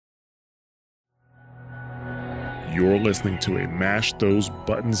You're listening to a Mash Those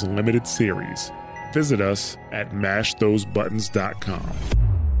Buttons limited series. Visit us at mashthosebuttons.com.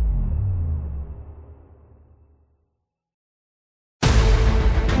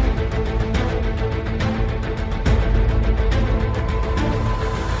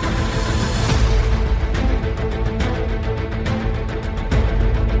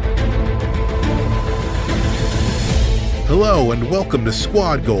 Hello and welcome to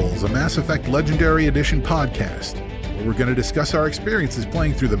Squad Goals, a Mass Effect Legendary Edition podcast, where we're going to discuss our experiences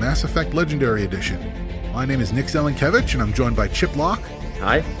playing through the Mass Effect Legendary Edition. My name is Nick Zelenkevich, and I'm joined by Chip Locke.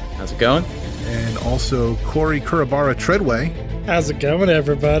 Hi, how's it going? And also Corey Kurabara Treadway. How's it going,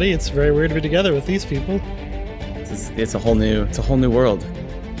 everybody? It's very weird to be together with these people. It's a whole new world.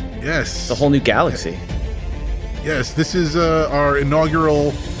 Yes. It's a whole new galaxy. Yes, this is our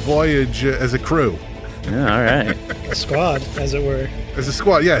inaugural voyage as a crew. Yeah, all right. A squad, as it were. As a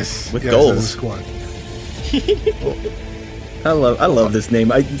squad, yes. With yes, goals. As a squad. I love this name.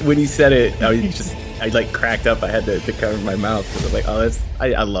 When he said it, I like cracked up. I had to cover my mouth because I'm like, oh,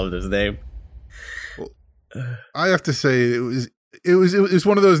 I love this name. I have to say it was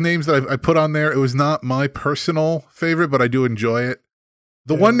one of those names that I put on there. It was not my personal favorite, but I do enjoy it.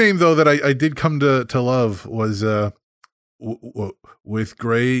 The one name though that I did come to love was with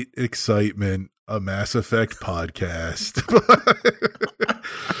great excitement, a Mass Effect podcast.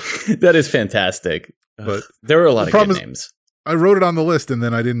 That is fantastic. But there were a lot of good names. I wrote it on the list, and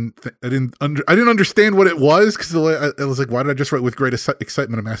then I didn't understand what it was because I was like, why did I just write with great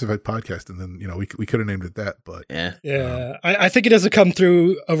excitement a Mass Effect podcast? And then we could have named it that, but yeah. I think it doesn't come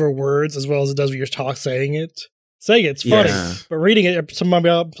through over words as well as it does with your talk saying it. Saying it's funny, but reading it, someone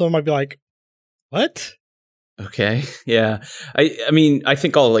might be like, "What?" Okay, yeah. I mean, I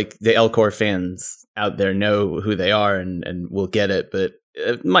think all like the Elcor fans out there know who they are and will get it, but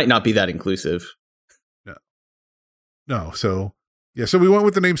it might not be that inclusive. No. So we went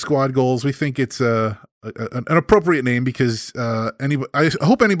with the name Squad Goals. We think it's an appropriate name because I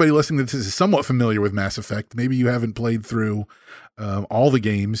hope anybody listening to this is somewhat familiar with Mass Effect. Maybe you haven't played through all the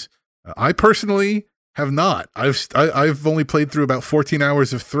games. I personally have not. I've only played through about 14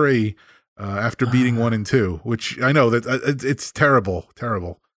 hours of 3 after beating 1 and 2, which I know that it's terrible.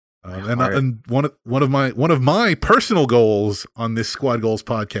 And one of my personal goals on this Squad Goals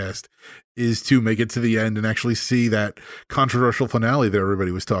podcast is to make it to the end and actually see that controversial finale that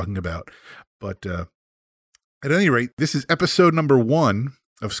everybody was talking about. But at any rate, this is episode number 1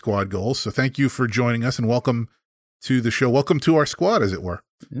 of Squad Goals. So thank you for joining us and welcome to the show. Welcome to our squad, as it were.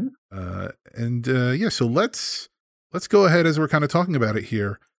 Yeah. So let's go ahead as we're kind of talking about it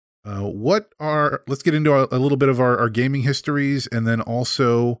here. Let's get into a little bit of our gaming histories, and then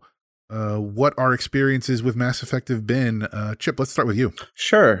also what our experiences with Mass Effect have been. Chip, let's start with you.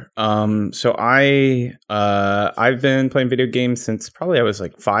 Sure. So I've been playing video games since probably I was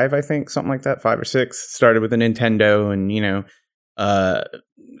like 5, I think, something like that, 5 or 6. Started with a Nintendo, and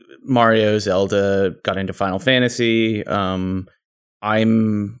Mario, Zelda, got into Final Fantasy.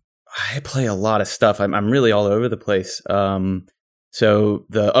 I play a lot of stuff. I'm really all over the place. So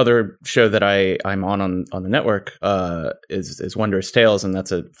the other show that I'm on the network is Wondrous Tales, and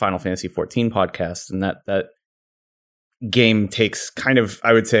that's a Final Fantasy 14 podcast. And that game takes kind of,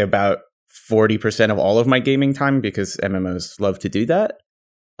 I would say, about 40% of all of my gaming time because MMOs love to do that.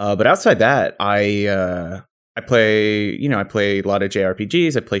 But outside that, I play a lot of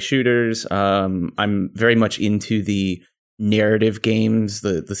JRPGs. I play shooters. I'm very much into the narrative games,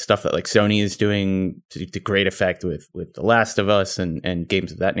 the stuff that like Sony is doing to great effect with The Last of Us and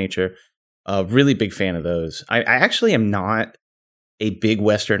games of that nature. Really big fan of those. I actually am not a big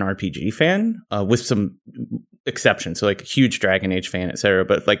Western RPG fan, with some exceptions. So like a huge Dragon Age fan, etc.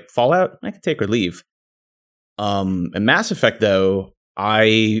 But like Fallout, I can take or leave. And Mass Effect, though,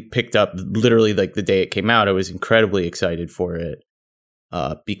 I picked up literally like the day it came out. I was incredibly excited for it.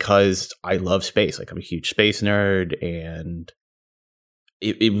 Because I love space. Like I'm a huge space nerd, and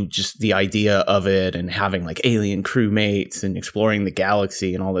it just the idea of it and having like alien crewmates and exploring the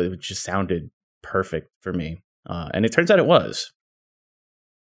galaxy and all that, it just sounded perfect for me. And it turns out it was.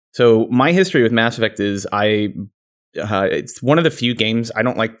 So my history with Mass Effect is it's one of the few games I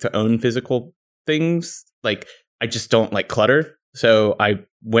don't like to own physical things. Like I just don't like clutter. So I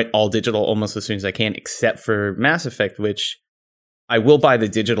went all digital almost as soon as I can, except for Mass Effect, which I will buy the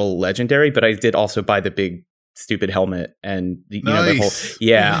digital legendary, but I did also buy the big stupid helmet and the whole.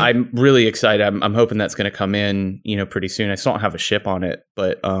 Yeah, I'm really excited. I'm hoping that's going to come in, pretty soon. I still don't have a ship on it,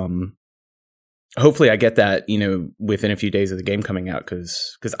 but hopefully I get that, within a few days of the game coming out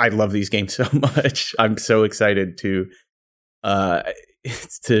because I love these games so much. I'm so excited to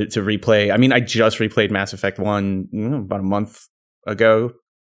to replay. I mean, I just replayed Mass Effect 1 about a month ago.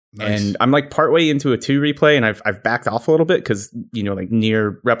 Nice. And I'm like partway into a 2 replay, and I've backed off a little bit because, like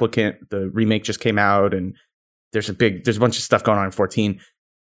Nier Replicant, the remake just came out, and there's a bunch of stuff going on in 14.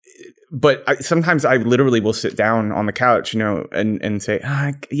 But sometimes I literally will sit down on the couch, and say,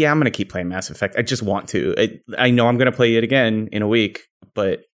 yeah, I'm going to keep playing Mass Effect. I just want to. I know I'm going to play it again in a week,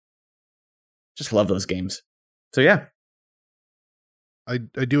 but just love those games. So yeah. I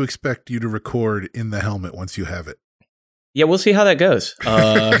do expect you to record in the helmet once you have it. Yeah, we'll see how that goes.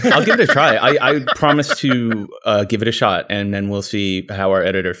 I'll give it a try. I promise to give it a shot, and then we'll see how our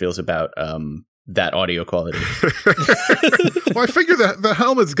editor feels about that audio quality. Well, I figure that the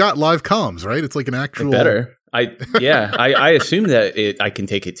helmet's got live comms, right? It's like an actual... Better. I assume that I can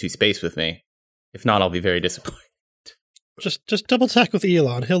take it to space with me. If not, I'll be very disappointed. Just double check with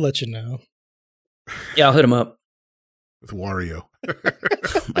Elon. He'll let you know. Yeah, I'll hit him up. With Wario.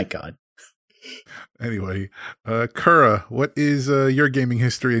 Oh my God. Anyway, Kura, what is your gaming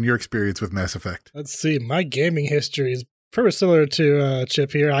history and your experience with Mass Effect? Let's see. My gaming history is pretty similar to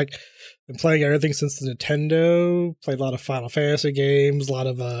Chip here. I've been playing everything since the Nintendo. Played a lot of Final Fantasy games, a lot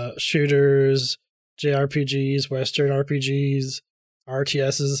of shooters, JRPGs, Western RPGs,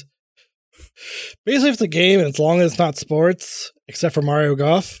 RTSs. Basically, if it's a game and as long as it's not sports, except for Mario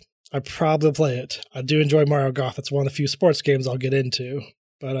Golf, I probably play it. I do enjoy Mario Golf. It's one of the few sports games I'll get into.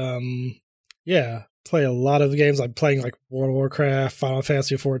 But yeah, play a lot of games. I'm playing like World of Warcraft, Final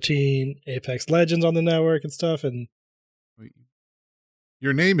Fantasy 14, Apex Legends on the network and stuff. And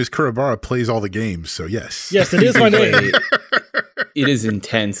your name is Kurabara plays all the games, so yes. Yes, it is my name. It is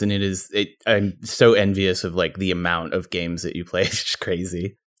intense, and I'm so envious of like the amount of games that you play. It's just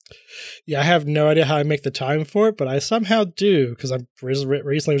crazy. Yeah, I have no idea how I make the time for it, but I somehow do, because I'm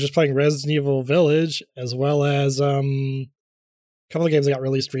recently was just playing Resident Evil Village, as well as a couple of games that got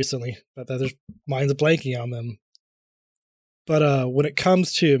released recently, but there's minds blanking on them. But when it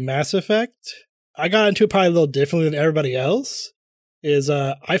comes to Mass Effect, I got into it probably a little differently than everybody else.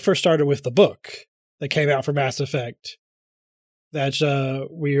 I first started with the book that came out for Mass Effect. That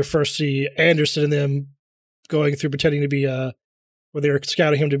we first see Anderson and them going through pretending to be where they were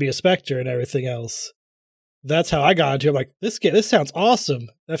scouting him to be a Spectre and everything else. That's how I got into it. I'm like, this sounds awesome.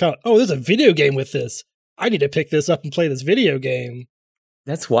 And I found, there's a video game with this. I need to pick this up and play this video game.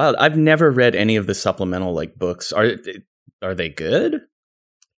 That's wild. I've never read any of the supplemental like books. Are they good?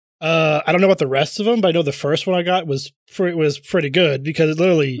 I don't know about the rest of them, but I know the first one I got was pretty good, because it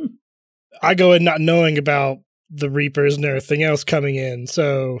literally I go in not knowing about the Reapers and everything else coming in,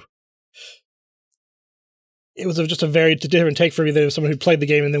 so it was just a very different take for me than someone who played the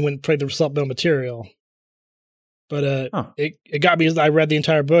game and then went and played the supplemental material. But it got me. I read the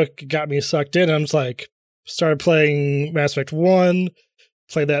entire book. It got me sucked in. I'm just like, started playing Mass Effect 1,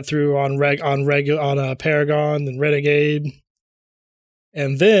 played that through on Paragon and Renegade,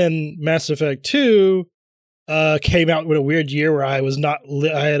 and then Mass Effect 2 came out with a weird year where I was not.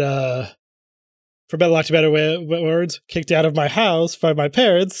 I had for better lack of better words, kicked out of my house by my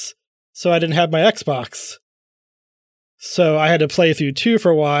parents, so I didn't have my Xbox. So I had to play through 2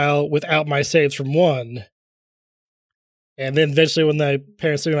 for a while without my saves from 1. And then eventually when my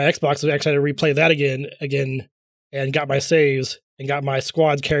parents gave me my Xbox, I actually had to replay that again, and got my saves and got my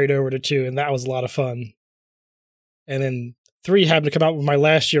squad carried over to 2, and that was a lot of fun. And then 3 happened to come out with my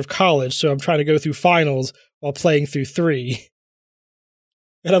last year of college, so I'm trying to go through finals while playing through 3.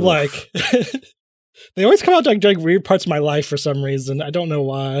 And I'm like, they always come out during weird parts of my life for some reason. I don't know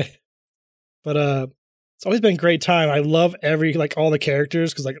why. But it's always been a great time. I love all the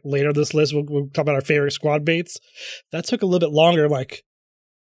characters, because like later in this list we'll talk about our favorite squad mates. That took a little bit longer. I'm like,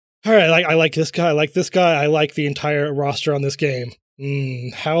 all right, I like this guy, I like this guy, I like the entire roster on this game.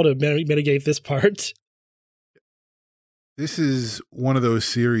 How to mitigate this part? This is one of those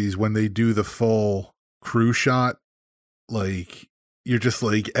series when they do the full crew shot, like you're just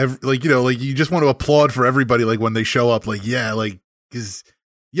like you just want to applaud for everybody, like when they show up, like because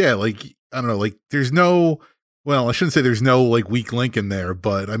I don't know, like there's no, well, I shouldn't say there's no like weak link in there,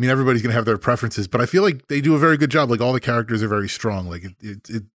 but I mean everybody's gonna have their preferences, but I feel like they do a very good job. Like all the characters are very strong. Like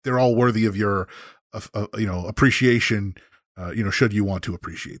they're all worthy of your appreciation. Should you want to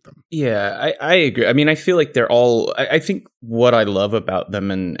appreciate them. Yeah, I agree. I mean, I feel like they're all, I think what I love about them,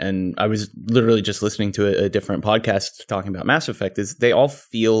 and I was literally just listening to a different podcast talking about Mass Effect, is they all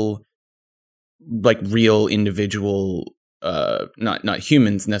feel like real individual, not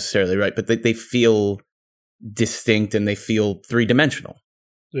humans necessarily, right? But they feel distinct and they feel 3-dimensional.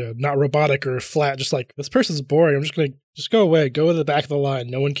 Yeah, not robotic or flat, just like, this person's boring. I'm just going to go away. Go to the back of the line.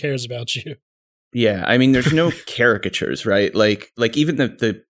 No one cares about you. Yeah, I mean, there's no caricatures, right? Like even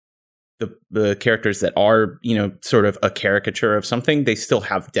the characters that are, sort of a caricature of something, they still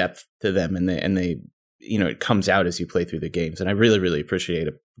have depth to them, and they it comes out as you play through the games, and I really, really appreciate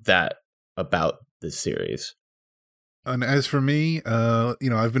that about this series. And as for me,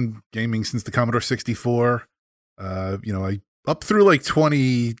 I've been gaming since the Commodore 64. I up through like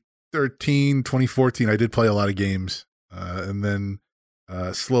 2013, 2014, I did play a lot of games, and then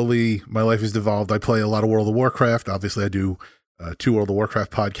slowly my life has devolved. I play a lot of World of Warcraft. Obviously, I do 2 World of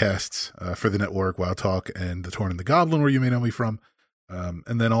Warcraft podcasts for the network, WoW Talk and The Torn and the Goblin, where you may know me from.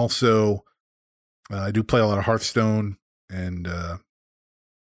 And then also, I do play a lot of Hearthstone and a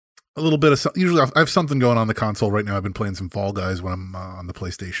little bit of usually I have something going on the console right now. I've been playing some Fall Guys when I'm on the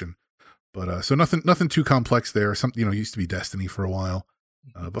PlayStation, but so nothing too complex there. Some it used to be Destiny for a while,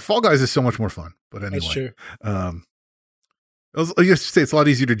 but Fall Guys is so much more fun. But anyway, that's true. I used to say it's a lot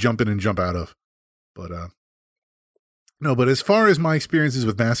easier to jump in and jump out of, but no. But as far as my experiences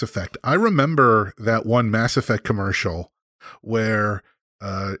with Mass Effect, I remember that one Mass Effect commercial where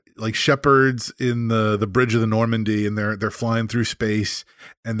like Shepard's in the bridge of the Normandy, and they're flying through space,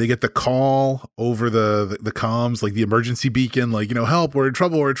 and they get the call over the comms, like the emergency beacon, like, help, we're in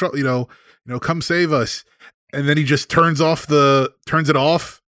trouble, come save us. And then he just turns it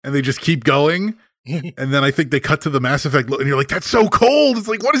off, and they just keep going. And then I think they cut to the Mass Effect, and you're like, that's so cold. It's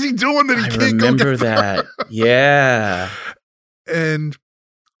like, what is he doing that he can't remember that. Yeah. And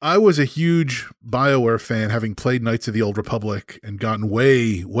I was a huge BioWare fan, having played Knights of the Old Republic and gotten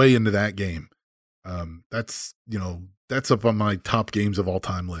way, way into that game. That's up on my top games of all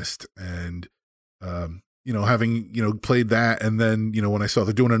time list. And, having, played that. And then, when I saw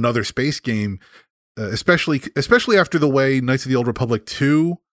they're doing another space game, especially after the way Knights of the Old Republic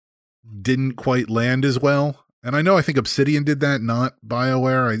 2 didn't quite land as well. And I think Obsidian did that, not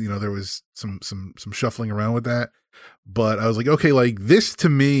BioWare. There was some shuffling around with that. But I was like, okay, like this to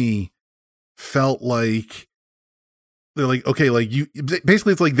me felt like they're like, okay, like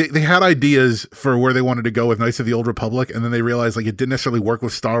basically it's like they had ideas for where they wanted to go with Knights of the Old Republic, and then they realized like it didn't necessarily work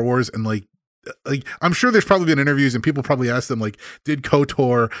with Star Wars. And like I'm sure there's probably been interviews and people probably asked them like, did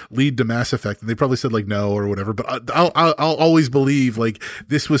KOTOR lead to Mass Effect? And they probably said like no or whatever. But I'll always believe like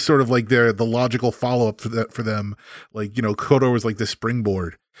this was sort of like the logical follow up for them. Like KOTOR was like the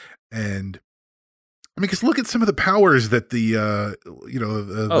springboard. And I mean, because look at some of the powers that the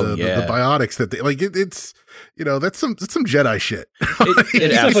biotics that they like. It's that's some Jedi shit.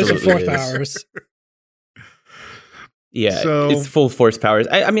 It absolutely force is. Powers. Yeah, it's full force powers.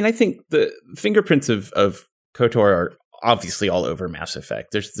 I mean, I think the fingerprints of KOTOR are obviously all over Mass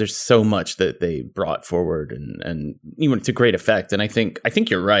Effect. There's so much that they brought forward, and to great effect. And I think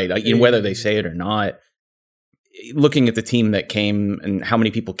you're right. Whether they say it or not. Looking at the team that came and how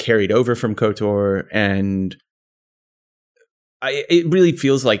many people carried over from KOTOR, and it really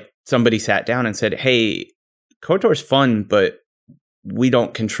feels like somebody sat down and said, hey, KOTOR's fun, but we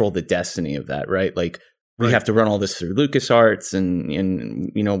don't control the destiny of that, right? Like we have to run all this through LucasArts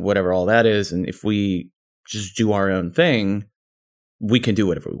and whatever all that is. And if we just do our own thing, we can do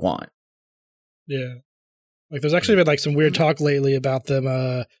whatever we want. Yeah. Like there's actually been like some weird talk lately about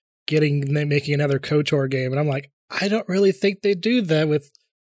them making another KOTOR game, and I'm like, I don't really think they do that with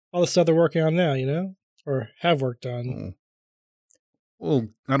all the stuff they're working on now, or have worked on. Well,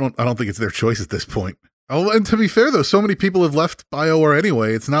 I don't think it's their choice at this point. Oh, and to be fair though, so many people have left BioWare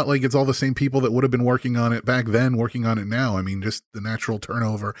anyway. It's not like it's all the same people that would have been working on it back then working on it now. I mean, just the natural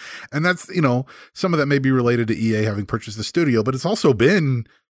turnover, and that's some of that may be related to EA having purchased the studio, but it's also been.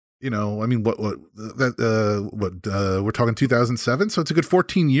 I mean, we're talking 2007, so it's a good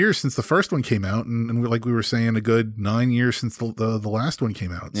 14 years since the first one came out, and like we were saying, a good 9 years since the last one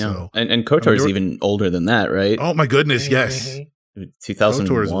came out. Yeah. So, and KOTOR is even older than that, right? Oh my goodness, yes,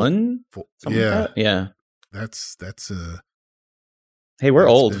 2001. Yeah, yeah. That's Hey, we're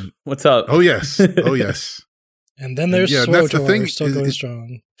old. What's up? Oh yes, oh yes. And then there's SWTOR still going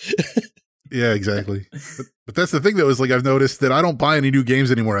strong. Yeah, exactly. But that's the thing that was like, I've noticed that I don't buy any new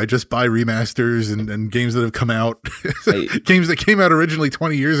games anymore. I just buy remasters and games that have come out, games that came out originally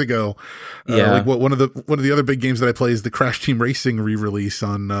 20 years ago. Yeah. Like one of the other big games that I play is the Crash Team Racing re-release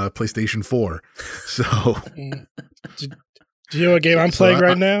on PlayStation 4. So, do you know what game I'm playing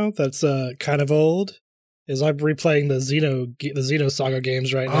right now? That's kind of old. Is I'm replaying the Xeno Saga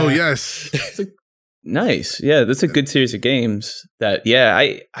games right now. Oh yes, nice. Yeah, that's a good series of games. That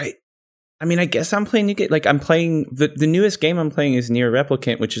I mean, I guess I'm playing new game. Like I'm playing the newest game I'm playing is Nier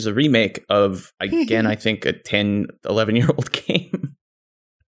Replicant, which is a remake of, again, I think a 10, 11-year-old game.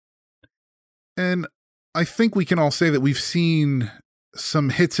 And I think we can all say that we've seen some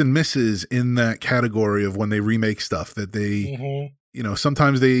hits and misses in that category of when they remake stuff that they, you know,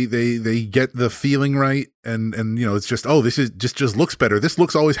 sometimes they get the feeling right. And, you know, it's just, oh, this is just looks better. This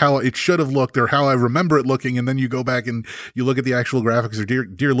looks always how it should have looked or how I remember it looking. And then you go back and you look at the actual graphics or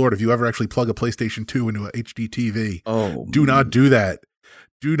dear Lord, if you ever actually plug a PlayStation 2 into a HD TV, do not do that.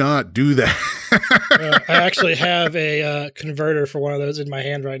 Do not do that. I actually have a converter for one of those in my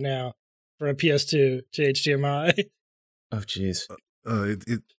hand right now for a PS2 to HDMI. Oh, jeez.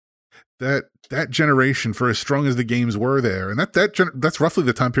 That generation, for as strong as the games were there, and that's roughly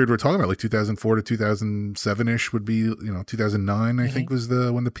the time period we're talking about, like 2004 to 2007 ish would be, you know, 2009 I think was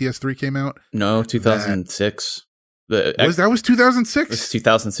when the PS3 came out. No, 2006. That was 2006. It's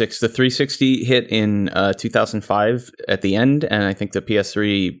 2006. The 360 hit in 2005 at the end, and I think the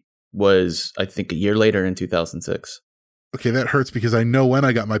PS3 was, I think, a year later in 2006. Okay, that hurts because I know when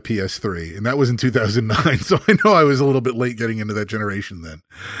I got my PS3, and that was in 2009. So I know I was a little bit late getting into that generation then.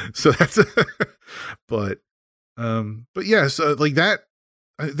 So that's, but yeah, so like that.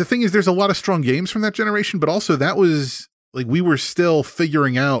 The thing is, there's a lot of strong games from that generation, but also that was like we were still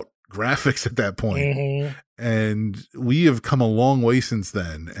figuring out graphics at that point, and we have come a long way since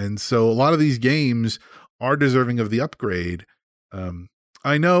then. And so a lot of these games are deserving of the upgrade.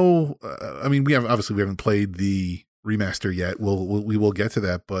 I know. I mean, we haven't played the remaster yet. We will get to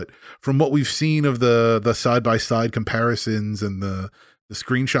that, but from what we've seen of the side-by-side comparisons and the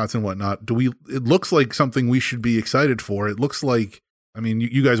screenshots and whatnot, it looks like something we should be excited for. It looks like, I mean,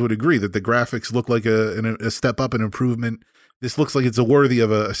 you guys would agree that the graphics look like a step up, an improvement. This looks like it's worthy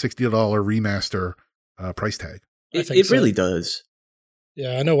of a $60 remaster price tag. It really does.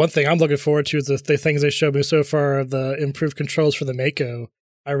 Yeah, I know one thing I'm looking forward to is the things they showed me so far of the improved controls for the Mako.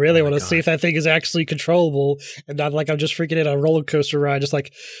 I really want to see if that thing is actually controllable and not like I'm just freaking in a roller coaster ride. Just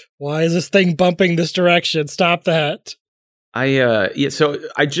like, why is this thing bumping this direction? Stop that. So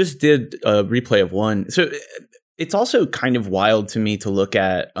I just did a replay of one. So it's also kind of wild to me to look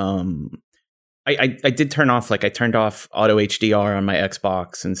at. I did turn off, I turned off auto HDR on my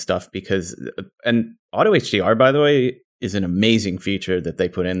Xbox and stuff and auto HDR, by the way, is an amazing feature that they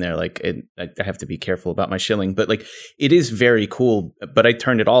put in there. I have to be careful about my shilling, but it is very cool. But I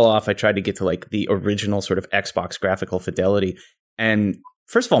turned it all off. I tried to get to the original sort of Xbox graphical fidelity. And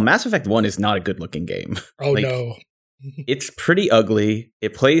first of all, Mass Effect 1 is not a good looking game. Oh no. It's pretty ugly.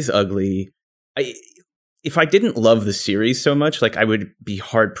 It plays ugly. If I didn't love the series so much, I would be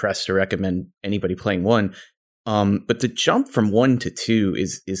hard pressed to recommend anybody playing 1. But the jump from 1 to 2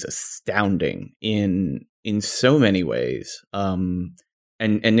 is astounding in so many ways. And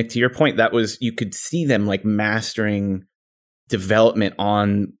Nick, to your point, that was, you could see them mastering development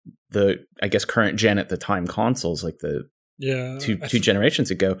on the, I guess, current gen at the time consoles, two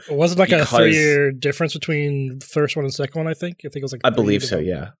generations ago. It wasn't a 3-year difference between the first one and second one, I think. It was I believe so,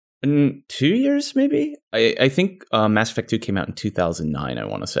 yeah. 2 years, maybe? I think Mass Effect 2 came out in 2009, I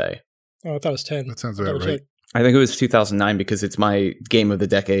want to say. Oh, I thought it was 10. That sounds about right. I think it was 2009 because it's my game of the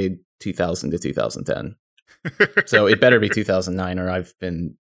decade, 2000 to 2010. So it better be 2009 or I've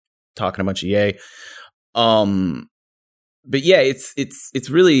been talking a bunch of yay. But yeah, it's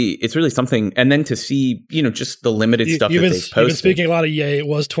really something. And then to see, just the limited stuff that they've posted. You've been speaking a lot of yay. It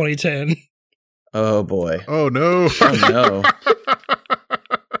was 2010. Oh boy. Oh no. Oh no.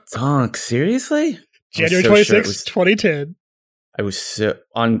 Donk, seriously? January 26th, 2010. I was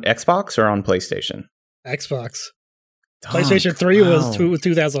on Xbox or on PlayStation? Xbox. Donk, PlayStation 3 was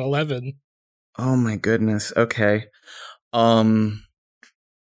 2011. Oh my goodness. Okay.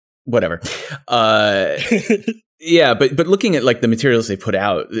 Whatever. Yeah, but looking at the materials they put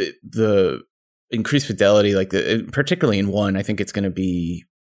out, the increased fidelity, particularly in 1, I think it's going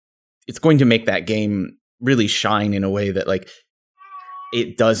to make that game really shine in a way that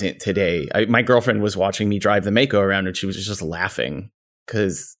it doesn't today. My girlfriend was watching me drive the Mako around and she was just laughing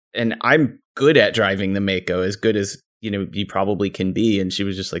and I'm good at driving the Mako, as good as, you probably can be. And she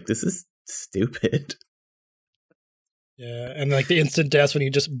was just like, this is stupid. Yeah. And the instant deaths when you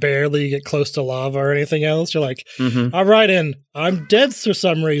just barely get close to lava or anything else, you're like, all right, and I'm dead for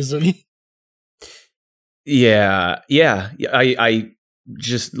some reason. Yeah. I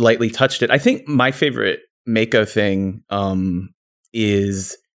just lightly touched it. I think my favorite Mako thing,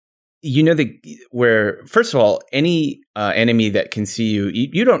 is where first of all, any enemy that can see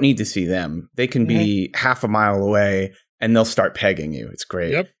you don't need to see them. They can be half a mile away and they'll start pegging you. It's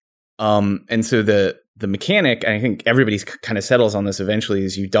great. Yep. And so the mechanic, and I think everybody's kind of settles on this eventually,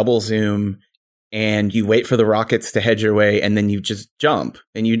 is you double zoom and you wait for the rockets to head your way and then you just jump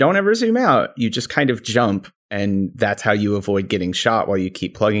and you don't ever zoom out. You just kind of jump and that's how you avoid getting shot while you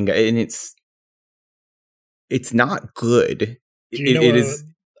keep plugging. And it's not good. it is.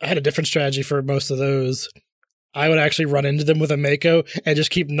 I had a different strategy for most of those. I would actually run into them with a Mako and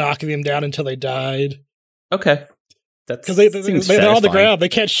just keep knocking them down until they died. Okay. Because they're on the ground. They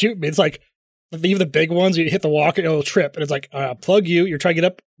can't shoot me. It's like, even the big ones, you hit the walk and it'll trip. And it's like, I'll plug you. You're trying to get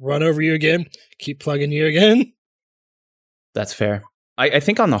up, run over you again, keep plugging you again. That's fair. I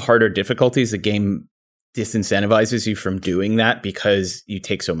think on the harder difficulties, the game disincentivizes you from doing that because you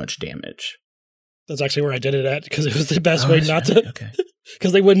take so much damage. That's actually where I did it at, because it was the best way not to. Okay.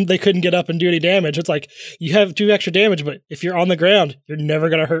 Because they couldn't get up and do any damage. It's like, you have 2 extra damage, but if you're on the ground, you're never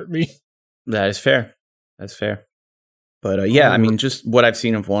going to hurt me. That is fair. That's fair. But yeah, I mean, just what I've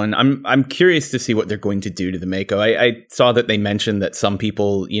seen of 1, I'm curious to see what they're going to do to the Mako. I saw that they mentioned that some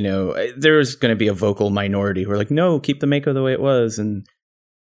people, there's going to be a vocal minority who are like, no, keep the Mako the way it was. And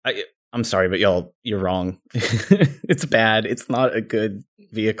I'm sorry, but y'all, you're wrong. It's bad. It's not a good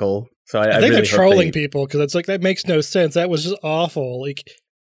vehicle. So I think really they're trolling people, because it's like, that makes no sense. That was just awful. Like,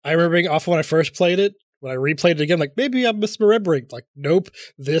 I remember being awful when I first played it. When I replayed it again, like, maybe I'm misremembering. Like, nope,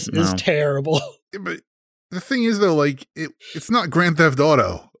 this is terrible. Yeah, but the thing is, though, like, it's not Grand Theft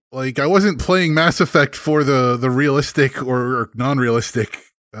Auto. Like, I wasn't playing Mass Effect for the realistic or non-realistic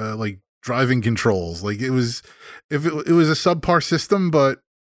like driving controls. Like, it was a subpar system, but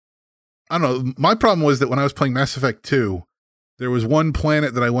I don't know. My problem was that when I was playing Mass Effect 2, there was one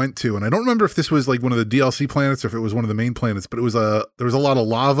planet that I went to, and I don't remember if this was like one of the DLC planets or if it was one of the main planets, but there was a lot of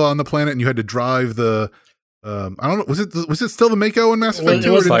lava on the planet, and you had to drive the I don't know, was it still the Mako in Mass Effect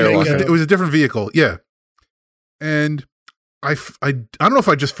 2? It was a different vehicle. Yeah. And I don't know if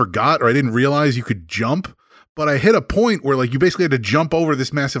I just forgot or I didn't realize you could jump, but I hit a point where like you basically had to jump over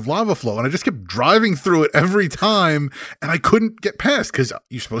this massive lava flow, and I just kept driving through it every time, and I couldn't get past because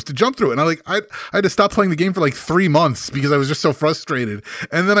you're supposed to jump through it. And I had to stop playing the game for like 3 months because I was just so frustrated.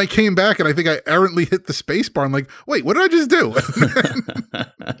 And then I came back and I think I errantly hit the space bar. I'm like, wait, what did I just do?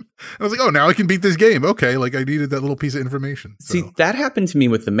 I was like, oh, now I can beat this game. Okay, like I needed that little piece of information. So. See, that happened to me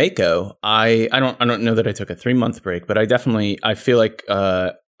with the Mako. I don't know that I took a 3-month break, but I feel like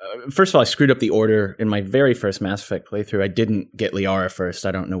first of all, I screwed up the order in my very first Mass Effect playthrough. I didn't get Liara first.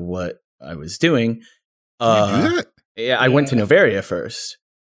 I don't know what I was doing. Did you do that? Yeah, I went to Noveria first.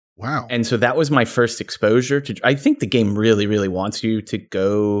 Wow. And so that was my first exposure to. I think the game really, really wants you to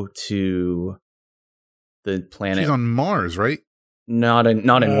go to the planet. She's on Mars, right? Not in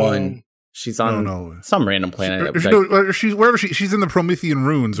 1. She's on some random planet. She's wherever she's in the Promethean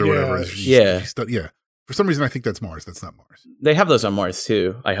ruins or whatever. Yeah. For some reason, I think that's Mars. That's not Mars. They have those on Mars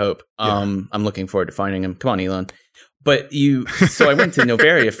too, I hope. I'm looking forward to finding them. Come on, Elon. But so I went to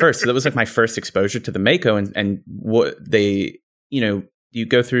Noveria first. So that was like my first exposure to the Mako, and what they, you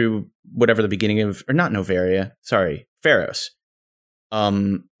go through whatever the beginning of, or not Noveria, sorry, Pharos.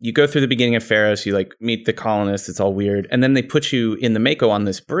 You go through the beginning of Pharos, you like meet the colonists, it's all weird. And then they put you in the Mako on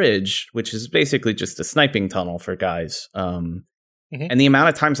this bridge, which is basically just a sniping tunnel for guys. And the amount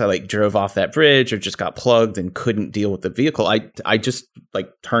of times I like drove off that bridge or just got plugged and couldn't deal with the vehicle, I just like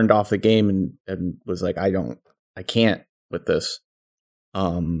turned off the game and was like, I can't with this.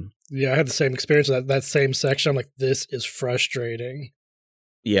 Yeah, I had the same experience with that same section. I'm like, this is frustrating.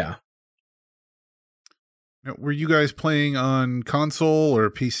 Yeah. Now, were you guys playing on console or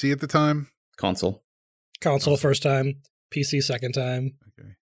PC at the time? Console first time, PC second time. Okay.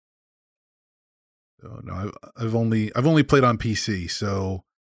 So no, I've only played on PC. So,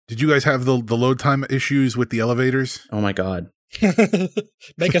 did you guys have the load time issues with the elevators? Oh my god!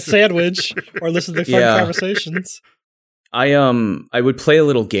 Make a sandwich or listen to fun conversations. I would play a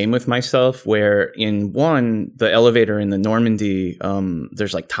little game with myself where in the elevator in the Normandy,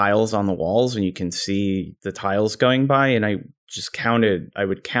 there's like tiles on the walls and you can see the tiles going by, and I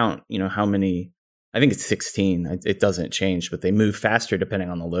would count, how many, I think it's 16. It doesn't change, but they move faster depending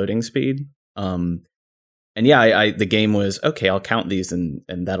on the loading speed. And yeah, the game was, okay, I'll count these and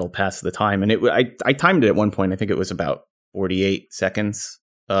that'll pass the time. And I timed it at one point. I think it was about 48 seconds.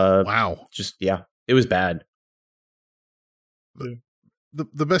 Wow. It was bad.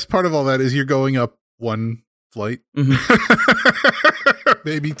 The best part of all that is you're going up one flight,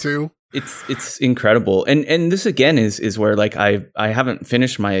 maybe 2. It's incredible, and this again is where like I haven't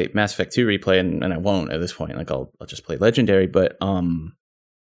finished my Mass Effect 2 replay, and I won't at this point. Like I'll just play Legendary, but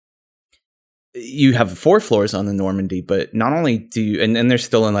you have 4 floors on the Normandy, but not only do you, and they're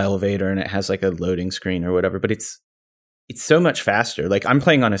still in the elevator, and it has like a loading screen or whatever, but it's so much faster. Like I'm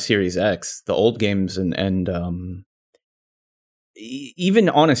playing on a Series X, the old games, and even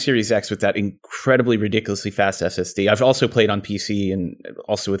on a Series X with that incredibly ridiculously fast SSD, I've also played on PC and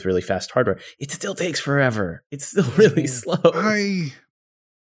also with really fast hardware. It still takes forever. It's still really slow.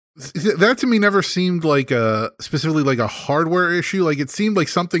 That to me never seemed like specifically like a hardware issue. Like it seemed like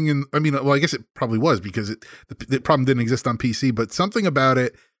something in, I mean, well, I guess it probably was because the problem didn't exist on PC, but something about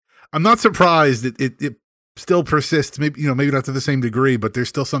it, I'm not surprised it still persists. Maybe, maybe not to the same degree, but there's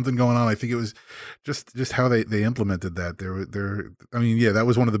still something going on. I think it was just how they implemented that. I mean, yeah, that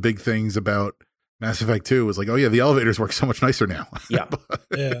was one of the big things about Mass Effect 2 was like, oh yeah, the elevators work so much nicer now. Yeah.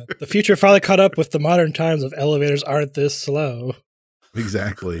 Yeah. The future finally caught up with the modern times of elevators aren't this slow.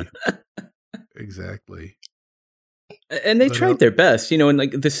 Exactly. And they tried their best, and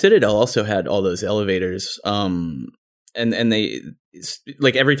like the Citadel also had all those elevators. And they,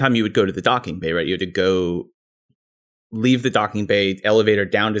 like, every time you would go to the docking bay, right, you had to go leave the docking bay, elevator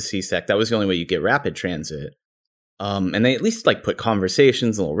down to CSEC. That was the only way you get rapid transit. And they at least like put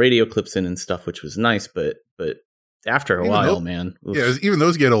conversations and little radio clips in and stuff, which was nice. But after a while, man, oof. Yeah, even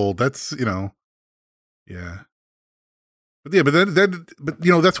those get old. That's yeah. But yeah, but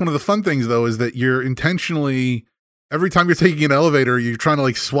that's one of the fun things though, is that you're intentionally, every time you're taking an elevator, you're trying to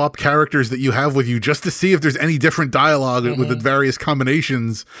like swap characters that you have with you just to see if there's any different dialogue with the various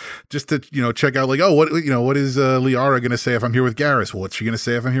combinations, just to, check out like, oh, what is Liara going to say if I'm here with Garrus? What's she going to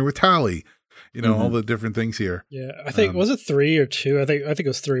say if I'm here with Tali? All the different things here. Yeah. I think, was it 3 or 2? I think it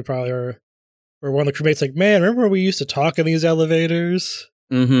was 3 probably, or one of the crewmates like, man, remember when we used to talk in these elevators?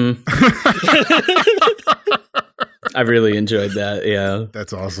 Mm-hmm. I really enjoyed that. Yeah.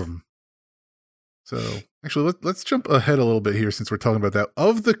 That's awesome. So actually, let's jump ahead a little bit here since we're talking about that.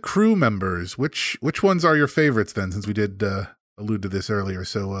 Of the crew members, which ones are your favorites then, since we did allude to this earlier?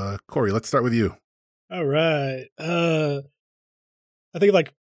 So Corey, let's start with you. All right. I think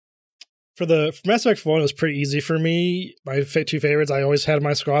like for Mass Effect 1, it was pretty easy for me. My 2 favorites I always had in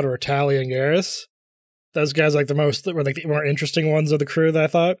my squad were Tali and Garrus. Those guys were like the more interesting ones of the crew that I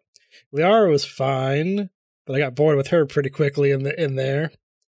thought. Liara was fine, but I got bored with her pretty quickly in there.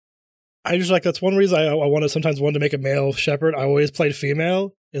 I just like, that's one reason I sometimes wanted to make a male Shepard. I always played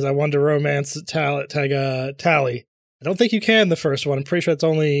female, is I wanted to romance Tali. I don't think you can the first one. I'm pretty sure it's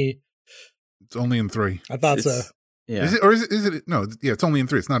only in 3. I thought so. Yeah. Is it? No, yeah, it's only in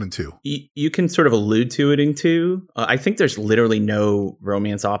 3. It's not in 2. You can sort of allude to it in 2. I think there's literally no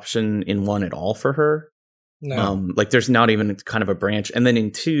romance option in 1 at all for her. No. Like there's not even kind of a branch. And then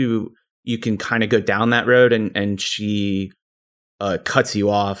in 2, you can kind of go down that road and she cuts you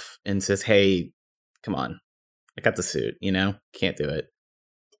off and says, hey, come on, I got the suit, can't do it.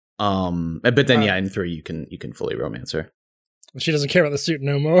 But then in 3 you can fully romance her. She doesn't care about the suit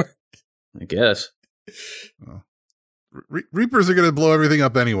no more. I guess. Well, Reapers are going to blow everything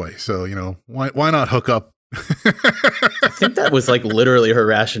up anyway, so why not hook up? I think that was like literally her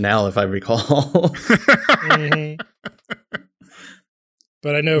rationale, if I recall. Mm-hmm.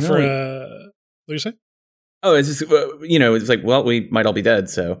 But I know what do you say? Oh, it's just, it's like, well, we might all be dead,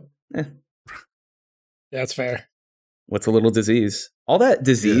 so. Yeah, that's fair. What's a little disease? All that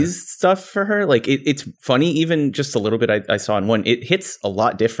disease stuff for her, like, it's funny, even just a little bit I saw in 1. It hits a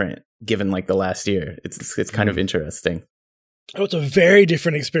lot different given, like, the last year. It's kind of interesting. Oh, it's a very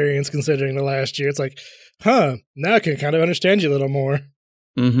different experience considering the last year. It's like, now I can kind of understand you a little more.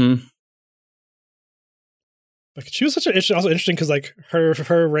 Mm-hmm. Like, she was also interesting because, like,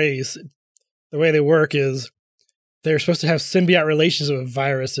 her race, the way they work is they're supposed to have symbiote relations with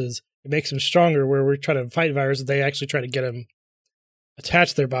viruses. It makes them stronger, where we're trying to fight viruses. They actually try to get them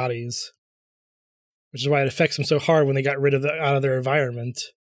attached to their bodies, which is why it affects them so hard when they got rid of out of their environment.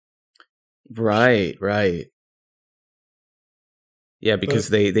 Right. Yeah, because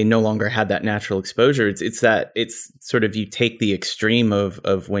they no longer had that natural exposure. It's sort of, you take the extreme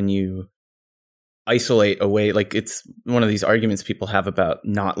of when you isolate away, like it's one of these arguments people have about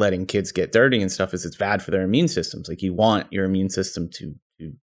not letting kids get dirty and stuff, is it's bad for their immune systems. Like you want your immune system to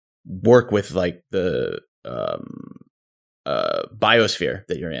work with like the biosphere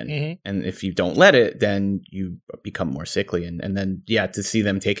that you're in. Mm-hmm. And if you don't let it, then you become more sickly. And then, to see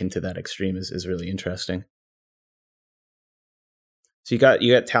them taken to that extreme is really interesting. So you got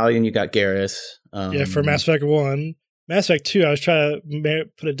Tali and you got Garrus. For Mass Effect 1. Mass Effect 2, I was trying to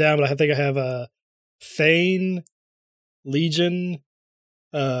put it down, but I think I have Thane, Legion.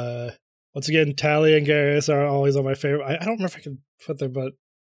 Once again, Tali and Garrus are always on my favorite. I don't remember if I can put them, but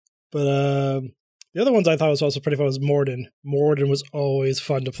the other ones I thought was also pretty fun was Mordin. Mordin was always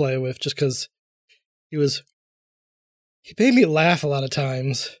fun to play with, just because he made me laugh a lot of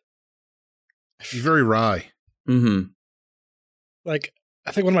times. He's very wry. Mm-hmm. Like,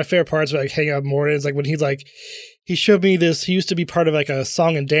 I think one of my favorite parts of like hanging out with Mordin is like when he showed me this. He used to be part of like a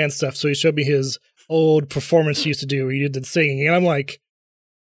song and dance stuff, so he showed me his old performance he used to do where he did singing, and I'm like,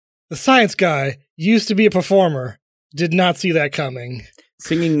 the science guy used to be a performer. Did not see that coming.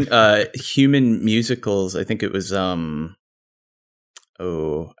 Singing human musicals. I think it was I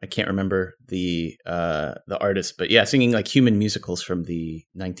can't remember the artist, but yeah, singing like human musicals from the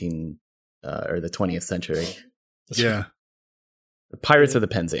 20th century. Yeah. The Pirates of the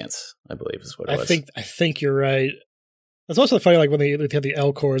Penzance, I believe is what it was. I think you're right. It's also funny, like when they have the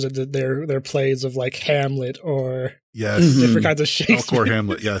Elcors and did their plays of like Hamlet or different kinds of Shakespeare. Elcor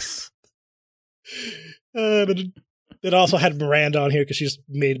Hamlet, yes. But it also had Miranda on here because she just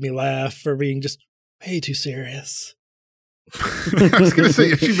made me laugh for being just way too serious. I was going to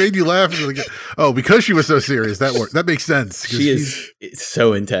say, she made you laugh. Because she was so serious. That makes sense. It's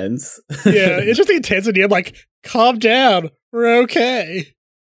so intense. Yeah, it's just the intensity. I'm like, calm down. We're okay.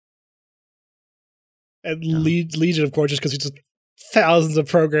 And Legion, of course, just because it's just thousands of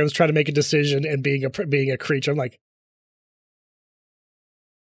programs trying to make a decision and being a creature. I'm like,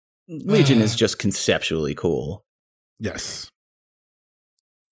 Legion is just conceptually cool. Yes.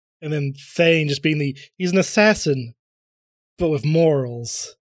 And then Thane just being he's an assassin, but with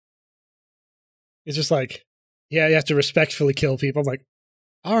morals. It's just like, yeah, you have to respectfully kill people. I'm like,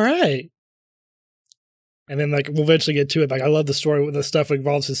 all right. And then like we'll eventually get to it. Like I love the story with the stuff that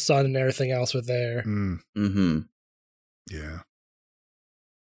involves his son and everything else with there. Mm-hmm. Yeah.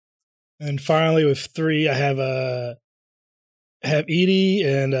 And finally with 3, I have Edie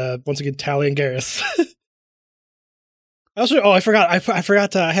and once again Tali and Garrus. I forgot. I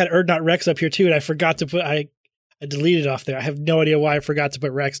forgot I had Urdnot Rex up here too, and I forgot to put I deleted it off there. I have no idea why I forgot to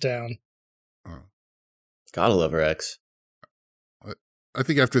put Rex down. Oh. Gotta love Rex. I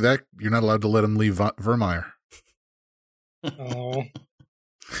think after that, you're not allowed to let him leave Vermeer. Oh.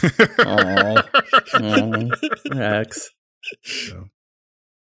 Rex.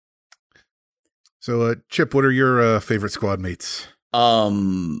 So, Chip, what are your favorite squad mates?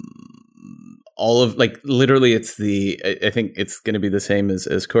 All of like literally, I think it's going to be the same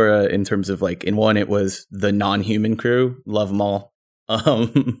as Cora in terms of like in 1 it was the non-human crew. Love them all.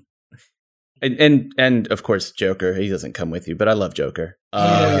 And of course Joker. He doesn't come with you, but I love Joker.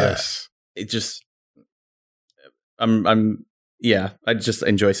 Yes. It just I just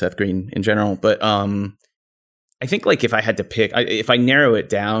enjoy Seth Green in general, but I think like if I had to pick, if I narrow it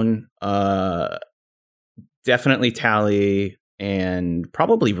down, definitely Tali and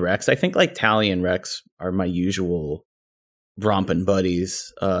probably Rex. I think like Tali and Rex are my usual romping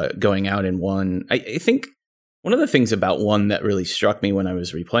buddies going out in 1. I think one of the things about 1 that really struck me when I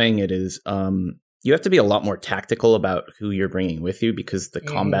was replaying it is you have to be a lot more tactical about who you're bringing with you because the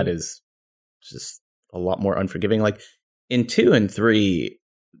combat is just a lot more unforgiving. Like in 2 and 3,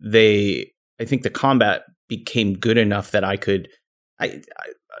 I think the combat became good enough that I could,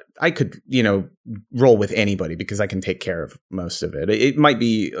 roll with anybody because I can take care of most of it. It might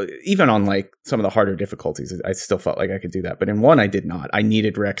be even on like some of the harder difficulties. I still felt like I could do that, but in 1, I did not. I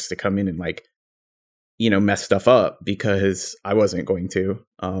needed Rex to come in and like, mess stuff up because I wasn't going to,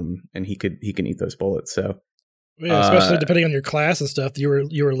 and he can eat those bullets. So, yeah, especially depending on your class and stuff, you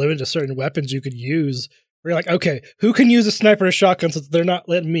were limited to certain weapons you could use. Where you're like, okay, who can use a sniper or a shotgun since they're not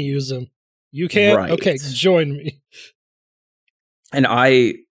letting me use them? You can, right. Okay, join me. And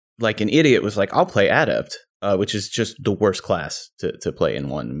I, like an idiot, was like, I'll play Adept, which is just the worst class to play in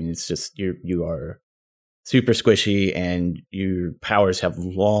 1. I mean, it's just you are super squishy and your powers have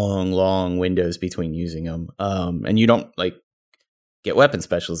long windows between using them. And you don't like get weapon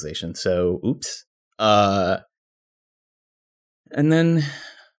specialization. So, oops. And then,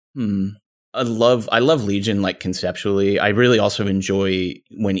 I love Legion, like conceptually. I really also enjoy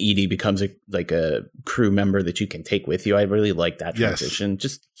when Edie becomes a crew member that you can take with you. I really like that transition. Yes.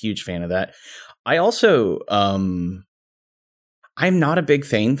 Just huge fan of that. I also, I'm not a big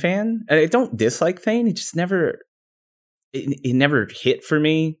Thane fan. I don't dislike Thane. It just never hit for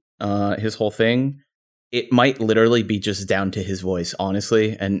me. His whole thing. It might literally be just down to his voice,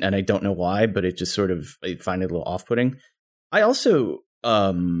 honestly, and I don't know why, but it just sort of, I find it a little off-putting. I also,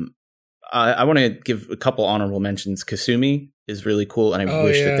 I want to give a couple honorable mentions. Kasumi is really cool, and I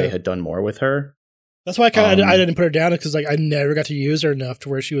wish that they had done more with her. That's why I didn't put her down, because like I never got to use her enough to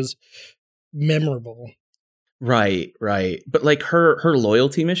where she was memorable. Right. But like her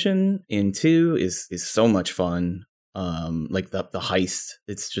loyalty mission in 2 is so much fun. Like the heist,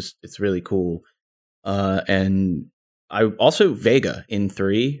 it's really cool. And I also Vega in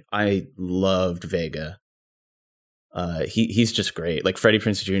 3. I loved Vega. He's just great. Like Freddie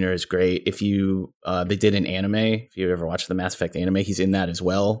Prinze Jr. is great. If you they did an anime, if you ever watched the Mass Effect anime, he's in that as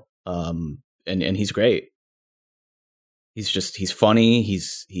well. And he's great. He's funny.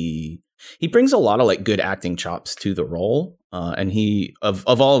 He brings a lot of like good acting chops to the role. And he of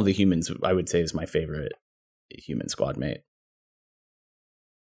all of the humans, I would say is my favorite human squad mate.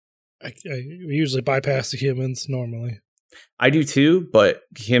 I usually bypass the humans normally. I do too, but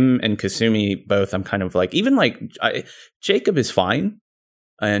him and Kasumi both, I'm kind of like, even like Jacob is fine,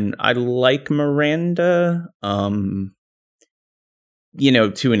 and I like Miranda, you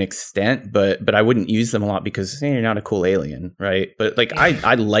know, to an extent, but I wouldn't use them a lot because you're not a cool alien, right? But like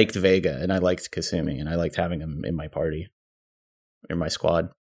I liked Vega and I liked Kasumi and I liked having them in my party, in my squad.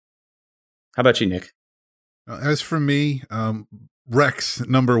 How about you, Nick? As for me, Rex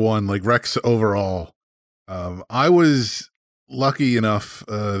number one, like Rex overall. I was lucky enough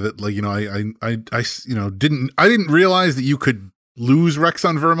that, like, you know, I you know didn't realize that you could lose Rex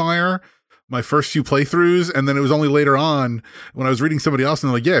on Virmire my first few playthroughs, and then it was only later on when I was reading somebody else and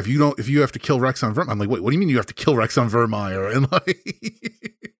they're like, yeah, if you have to kill Rex on Virmire, I'm like, wait, what do you mean you have to kill Rex on Virmire?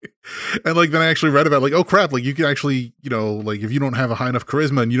 And like then I actually read about, like, oh crap, like you can actually, you know, like if you don't have a high enough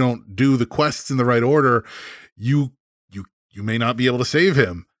charisma and you don't do the quests in the right order, you may not be able to save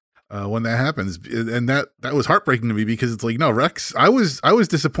him when that happens. And that was heartbreaking to me because it's like, no, Rex, I was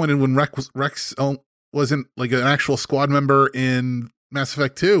disappointed when Rex wasn't like an actual squad member in Mass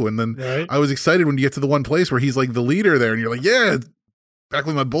Effect 2, and then right. I was excited when you get to the one place where he's like the leader there, and you're like, yeah, back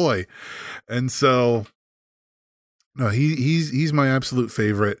with my boy. And so, no, he's my absolute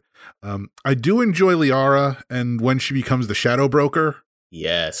favorite. I do enjoy Liara, and when she becomes the Shadow Broker,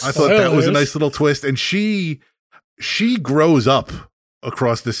 yes, I thought that was a nice little twist, and she grows up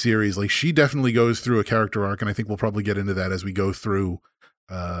across the series. Like, she definitely goes through a character arc, and I think we'll probably get into that as we go through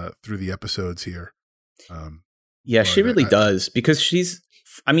the episodes here. Yeah, she really does, because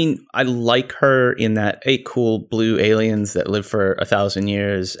I mean, I like her in that, hey, cool blue aliens that live for 1,000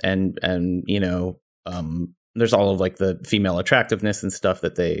 years, and you know, there's all of like the female attractiveness and stuff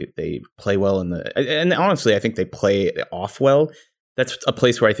that they play well and honestly, I think they play it off well. That's a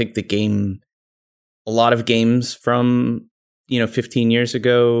place where I think a lot of games from, you know, 15 years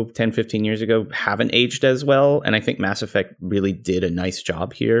ago, haven't aged as well, and I think Mass Effect really did a nice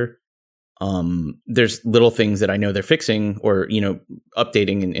job here. There's little things that I know they're fixing or, you know,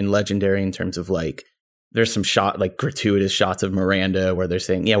 updating in Legendary in terms of like, there's some gratuitous shots of Miranda where they're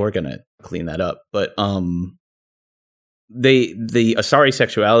saying, yeah, we're going to clean that up. But, the Asari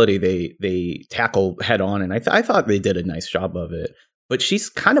sexuality, they tackle head on. And I thought they did a nice job of it, but she's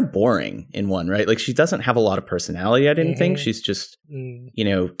kind of boring in one, right? Like, she doesn't have a lot of personality. I didn't think she's just, you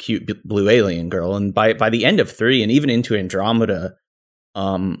know, cute blue alien girl. And by the end of 3 and even into Andromeda,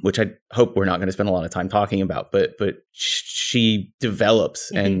 which I hope we're not going to spend a lot of time talking about, but she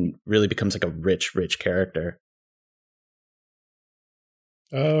develops and really becomes like a rich character.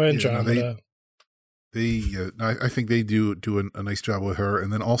 Oh, Andromeda. I think they do a nice job with her.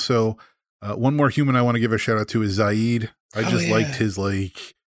 And then also, one more human I want to give a shout out to is Zaid. I just liked his,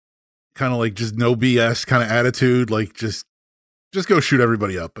 like, kind of like just no BS kind of attitude. Like, just go shoot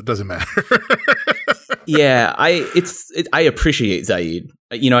everybody up. It doesn't matter. Yeah, I appreciate Zaid.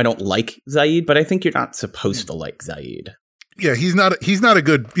 You know, I don't like Zaid, but I think you're not supposed to like Zaid. Yeah, he's not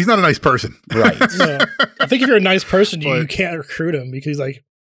a nice person. Right. Yeah. I think if you're a nice person, you can't recruit him because, like,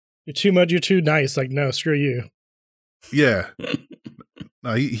 you're too much, you're too nice. Like, no, screw you. Yeah.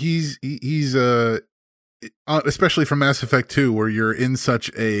 No, he's especially from Mass Effect 2, where you're in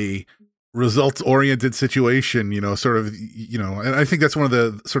such a results-oriented situation, you know, sort of, you know, and I think that's one of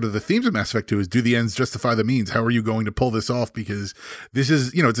the sort of the themes of Mass Effect 2 is, do the ends justify the means? How are you going to pull this off? Because this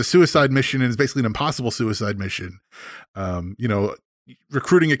is, you know, it's a suicide mission, and it's basically an impossible suicide mission. You know,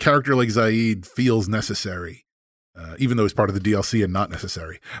 recruiting a character like Zaid feels necessary, even though it's part of the DLC and not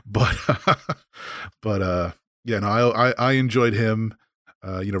necessary. But, yeah, no, I enjoyed him.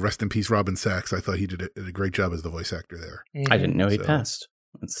 You know, rest in peace, Robin Sachs. I thought he did a great job as the voice actor there. I didn't know he passed.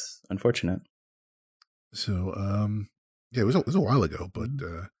 That's unfortunate. So, yeah, it was a while ago, but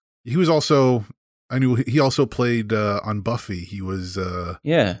he was also, I knew he also played on Buffy. He was, was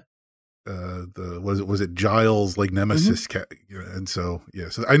it Giles, like Nemesis? And so, yeah,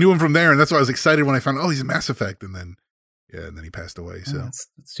 so I knew him from there, and that's why I was excited when I found, he's in Mass Effect, and then he passed away. So that's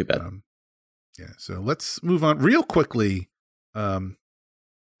too bad. Yeah, so let's move on real quickly.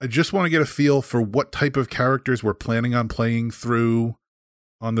 I just want to get a feel for what type of characters we're planning on playing through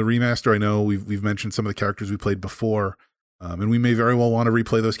on the remaster. I know we've mentioned some of the characters we played before, and we may very well want to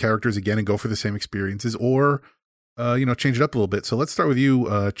replay those characters again and go for the same experiences, or you know, change it up a little bit. So let's start with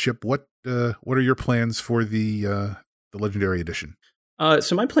you, Chip. What are your plans for the Legendary Edition?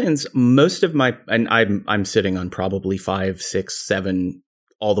 So my plans, most of my, and I'm sitting on probably 5, 6, 7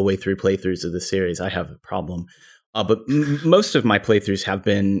 all the way through playthroughs of the series. I have a problem. But most of my playthroughs have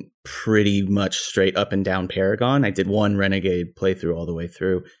been pretty much straight up and down Paragon. I did one Renegade playthrough all the way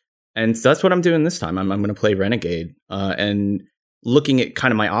through. And so that's what I'm doing this time. I'm going to play Renegade. And looking at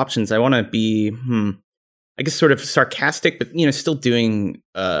kind of my options, I want to be, I guess, sort of sarcastic, but still doing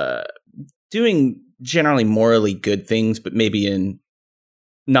generally morally good things, but maybe in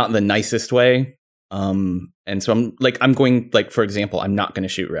not the nicest way. And so I'm going, like, for example, I'm not going to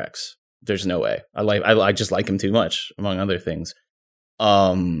shoot Rex. There's no way. I just like him too much, among other things.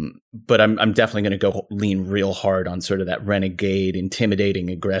 But I'm definitely going to go lean real hard on sort of that renegade, intimidating,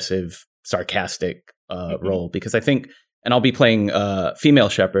 aggressive, sarcastic role, because I think, and I'll be playing female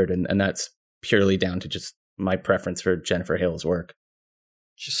Shepard, and that's purely down to just my preference for Jennifer Hale's work.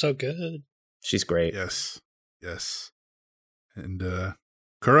 She's so good. She's great. Yes. And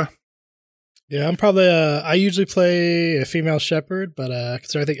Kura? Yeah, I'm probably, I usually play a female Shepard, but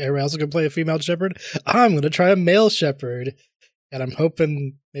because I think everybody else is going to play a female Shepard, I'm going to try a male Shepard. And I'm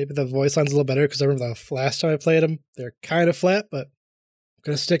hoping maybe the voice line's a little better, because I remember the last time I played them, they're kind of flat, but I'm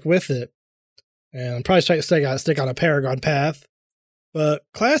going to stick with it. And I'm probably trying to stick on a Paragon path. But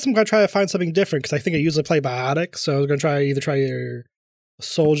class, I'm going to try to find something different, because I think I usually play Biotic, so I was going to try either a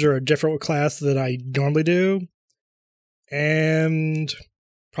soldier or a different class than I normally do. And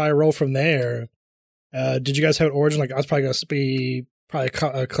probably roll from there. Did you guys have an origin? Like, I was probably going to be a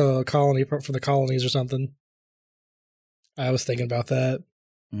colony from the colonies or something. I was thinking about that.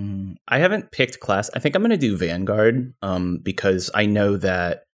 I haven't picked class. I think I'm going to do Vanguard because I know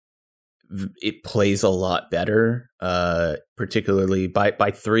that it plays a lot better, particularly by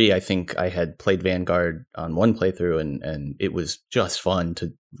 3. I think I had played Vanguard on one playthrough, and it was just fun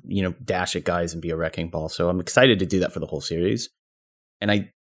to, dash at guys and be a wrecking ball. So I'm excited to do that for the whole series. And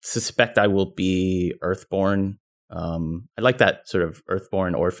I suspect I will be Earthborn. I like that sort of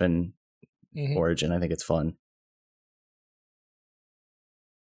Earthborn orphan origin. I think it's fun.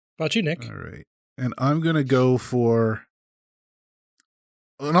 How about you, Nick? All right. And I'm going to go for,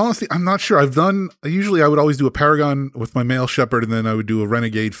 and honestly, I'm not sure. Usually I would always do a Paragon with my male Shepard, and then I would do a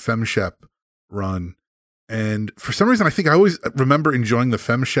Renegade FemShep run. And for some reason, I think I always remember enjoying the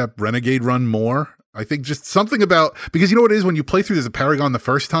FemShep Renegade run more. I think just something about, because you know what it is, when you play through as a Paragon the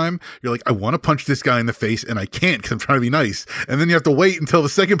first time, you're like, I want to punch this guy in the face, and I can't because I'm trying to be nice. And then you have to wait until the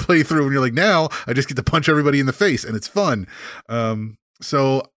second playthrough, and you're like, now I just get to punch everybody in the face, and it's fun.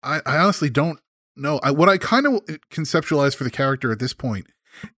 So I honestly don't know. What I kind of conceptualize for the character at this point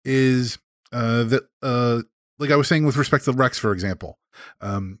is that, like I was saying with respect to Rex, for example,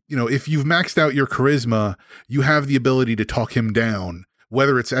 if you've maxed out your charisma, you have the ability to talk him down,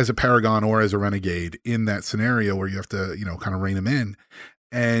 whether it's as a Paragon or as a Renegade in that scenario where you have to, kind of rein him in.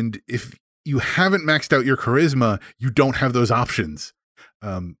 And if you haven't maxed out your charisma, you don't have those options.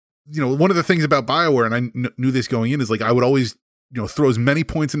 One of the things about BioWare, and I knew this going in, is like I would always throw as many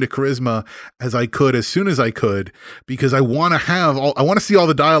points into charisma as I could, as soon as I could, because I want to see all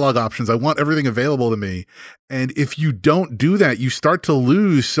the dialogue options. I want everything available to me. And if you don't do that, you start to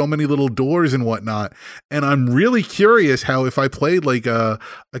lose so many little doors and whatnot. And I'm really curious how, if I played like a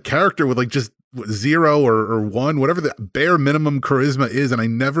character with like just 0 or 1, whatever the bare minimum charisma is, and I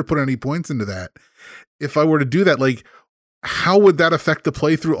never put any points into that, if I were to do that, like, how would that affect the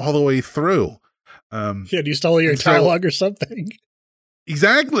playthrough all the way through? Do you stall your dialogue or something?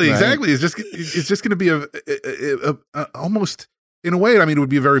 Exactly. It's just going to be a almost, in a way, I mean, it would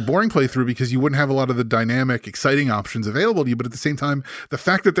be a very boring playthrough because you wouldn't have a lot of the dynamic, exciting options available to you. But at the same time, the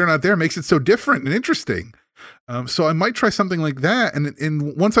fact that they're not there makes it so different and interesting. So I might try something like that.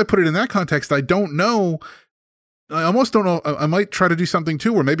 And once I put it in that context, I almost don't know. I might try to do something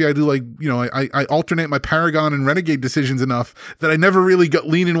too, where maybe I do like, I alternate my Paragon and Renegade decisions enough that I never really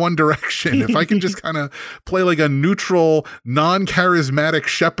lean in one direction. If I can just kind of play like a neutral, non-charismatic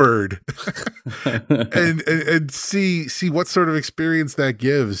Shepard and see what sort of experience that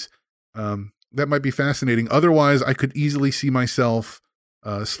gives, that might be fascinating. Otherwise, I could easily see myself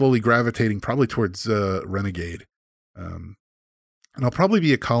slowly gravitating probably towards Renegade. And I'll probably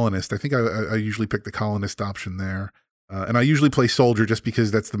be a colonist. I think I usually pick the colonist option there. And I usually play soldier just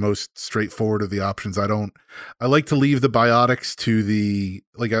because that's the most straightforward of the options. I like to leave the biotics to the,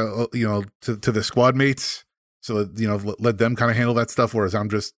 to the squad mates. So that, let them kind of handle that stuff. Whereas I'm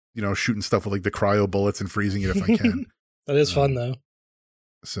just, shooting stuff with like the cryo bullets and freezing it if I can. That is fun though.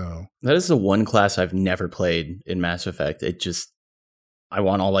 So that is the one class I've never played in Mass Effect. I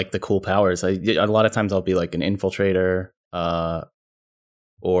want all like the cool powers. A lot of times I'll be like an infiltrator,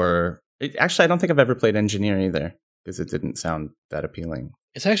 actually, I don't think I've ever played engineer either because it didn't sound that appealing.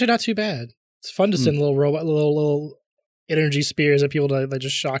 It's actually not too bad. It's fun to send little robot, little energy spears at people that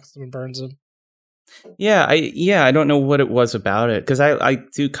just shocks them and burns them. Yeah, I don't know what it was about it because I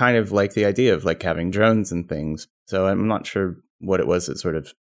do kind of like the idea of like having drones and things. So I'm not sure what it was that sort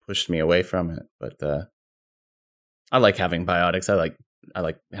of pushed me away from it, but I like having biotics. I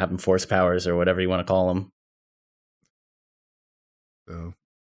like having force powers or whatever you want to call them. So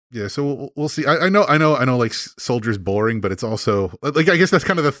yeah, so we'll see. I know. Like Soldier's boring, but it's also like I guess that's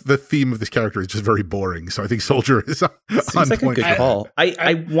kind of the theme of this character is just very boring. So I think Soldier is on like point. A good call.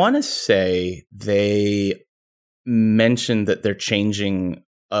 I want to say they mentioned that they're changing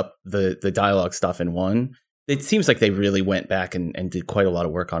up the dialogue stuff in 1. It seems like they really went back and did quite a lot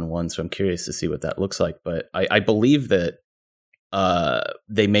of work on 1. So I'm curious to see what that looks like. But I believe that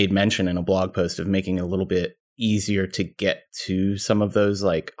they made mention in a blog post of making it a little bit easier to get to some of those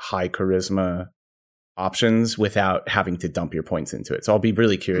like high charisma options without having to dump your points into it. So I'll be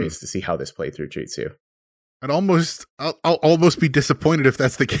really curious to see how this playthrough treats you. I'll almost be disappointed if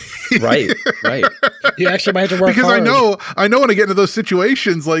that's the case. Right. You actually might have to work because hard. I know when I get into those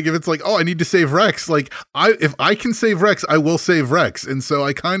situations, like if it's like, oh, I need to save Rex, like if I can save Rex, I will save Rex. And so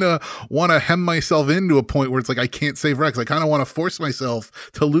I kind of want to hem myself into a point where it's like, I can't save Rex. I kind of want to force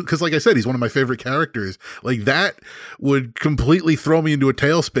myself to lose. Cause like I said, he's one of my favorite characters. Like that would completely throw me into a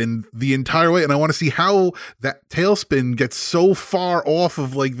tailspin the entire way. And I want to see how that tailspin gets so far off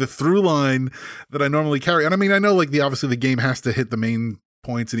of like the through line that I normally carry. And I mean, I know like obviously the game has to hit the main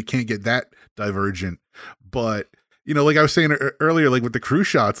points and it can't get that divergent, but you know, like I was saying earlier, like with the crew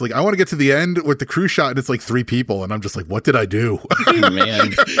shots, like I want to get to the end with the crew shot and it's like 3 people and I'm just like, what did I do?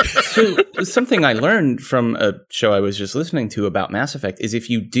 Man. So something I learned from a show I was just listening to about Mass Effect is if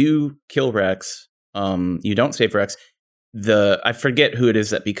you do kill Rex, you don't save Rex, I forget who it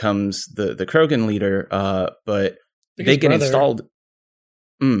is that becomes the Krogan leader, but they get installed.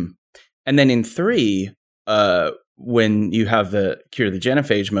 And then in 3, when you have the cure the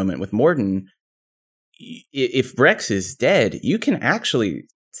genophage moment with Mordin, if Rex is dead, you can actually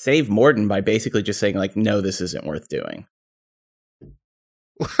save Mordin by basically just saying like, no, this isn't worth doing.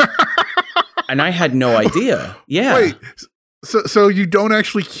 And I had no idea. Yeah. Wait, so you don't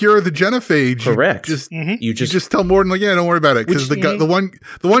actually cure the genophage. Correct. You just tell Mordin like, yeah, don't worry about it. Because the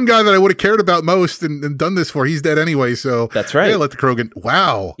one guy that I would have cared about most and done this for, he's dead anyway. So that's right. Yeah, let the Krogan.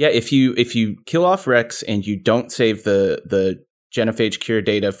 Wow. Yeah, if you kill off Rex and you don't save the genophage cure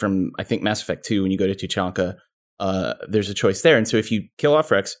data from I think Mass Effect 2 when you go to Tuchanka, there's a choice there. And so if you kill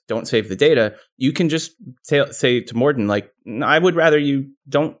off Rex, don't save the data, you can just say to Mordin like, I would rather you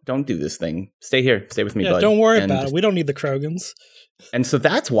don't do this thing. Stay here. Stay with me, bud. Don't worry about it. We don't need the Krogans. And so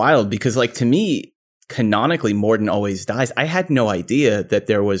that's wild because like to me, canonically, Mordin always dies. I had no idea that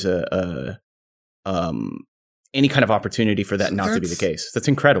there was any kind of opportunity for that not to be the case. That's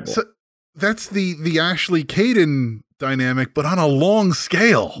incredible. So that's the Ashley Kaidan dynamic, but on a long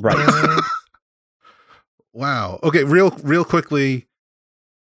scale. Right. Wow. Okay, real quickly,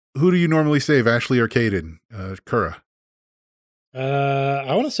 who do you normally save, Ashley or Kaidan? Kura.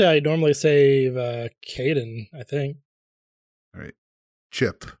 I want to say I normally save Kaidan, I think. All right.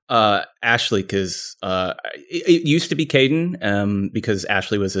 Chip. Ashley, because it used to be Kaidan, because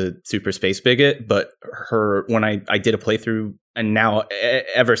Ashley was a super space bigot, but when I did a playthrough, and now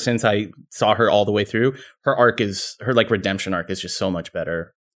ever since I saw her all the way through, her redemption arc is just so much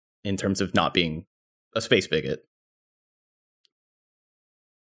better in terms of not being a space bigot.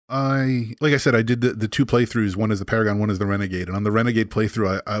 Like I said, I did the 2 playthroughs. One is the Paragon, one is the Renegade. And on the Renegade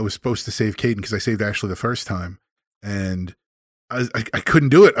playthrough, I was supposed to save Kaidan because I saved Ashley the first time. And I couldn't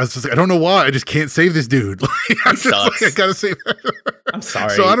do it. I was just like, I don't know why. I just can't save this dude. I'm just like, I gotta save. I'm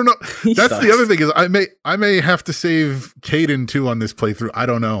sorry. So I don't know. That's the other thing is I may have to save Kaidan too on this playthrough. I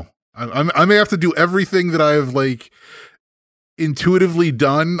don't know. I may have to do everything that I've like intuitively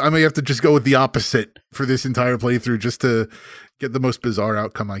done. I may have to just go with the opposite for this entire playthrough just to get the most bizarre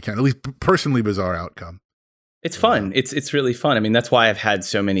outcome I can. At least personally bizarre outcome. It's fun. It's really fun. I mean, that's why I've had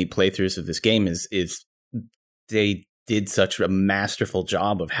so many playthroughs of this game is they did such a masterful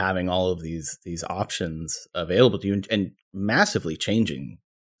job of having all of these options available to you and massively changing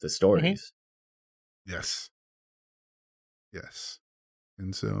the stories. Mm-hmm. Yes.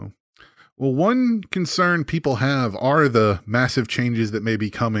 And so, well, one concern people have are the massive changes that may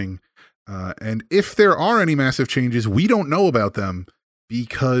be coming. And if there are any massive changes, we don't know about them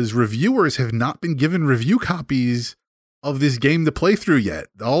because reviewers have not been given review copies of this game to play through yet.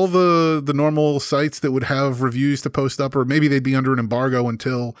 All the normal sites that would have reviews to post up, or maybe they'd be under an embargo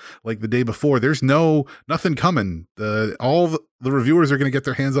until like the day before. There's nothing coming. All the reviewers are going to get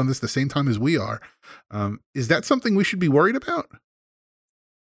their hands on this the same time as we are. Is that something we should be worried about?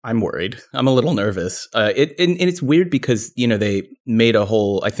 I'm worried. I'm a little nervous. And it's weird because, they made a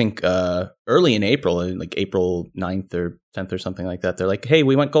whole, I think, early in April, like April 9th or 10th or something like that. They're like, hey,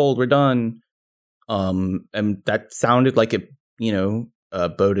 we went gold. We're done. And that sounded like it,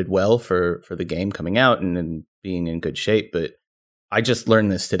 boded well for the game coming out and being in good shape. But I just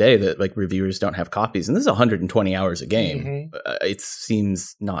learned this today that like reviewers don't have copies, and this is 120 hours a game. It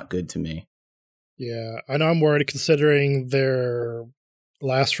seems not good to me. Yeah, I know I'm worried considering their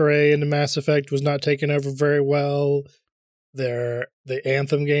last foray into Mass Effect was not taken over very well. The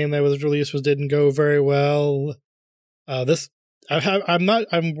Anthem game that was released didn't go very well. I'm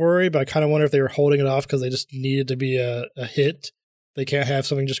worried, but I kind of wonder if they were holding it off because they just needed to be a hit. They can't have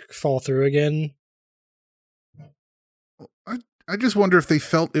something just fall through again. I just wonder if they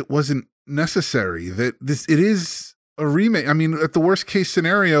felt it wasn't necessary, that it is a remake. I mean, at the worst case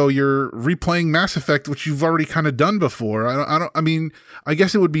scenario, you're replaying Mass Effect, which you've already kind of done before. I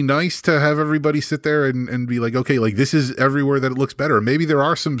guess it would be nice to have everybody sit there and be like, okay, like this is everywhere that it looks better. Maybe there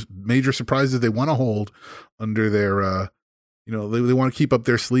are some major surprises they want to hold under their, they want to keep up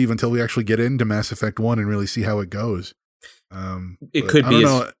their sleeve until we actually get into Mass Effect 1 and really see how it goes. It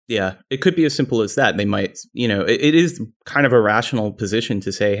could be as simple as that. They might, it is kind of a rational position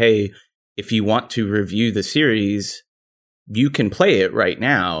to say, hey, if you want to review the series, you can play it right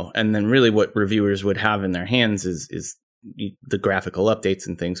now. And then really what reviewers would have in their hands is the graphical updates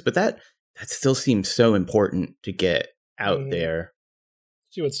and things. But that still seems so important to get out there.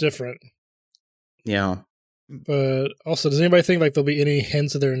 See what's different. Yeah. But also, does anybody think like there'll be any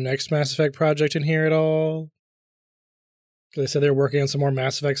hints of their next Mass Effect project in here at all? Because they said they're working on some more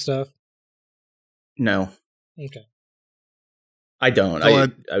Mass Effect stuff. No. Okay. I don't.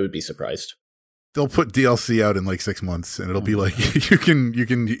 I would be surprised. They'll put DLC out in like 6 months, and it'll be like you can.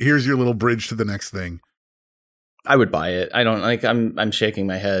 Here's your little bridge to the next thing. I would buy it. I don't like. I'm shaking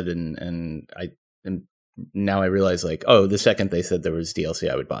my head, and now I realize like, oh, the second they said there was DLC,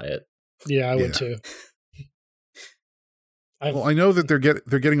 I would buy it. Yeah, I would too. Well, I know that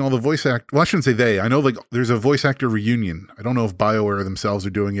they're getting all the voice act. Well, I shouldn't say they. I know like there's a voice actor reunion. I don't know if BioWare themselves are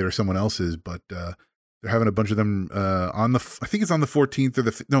doing it or someone else is, but they're having a bunch of them on the. I think it's on the 14th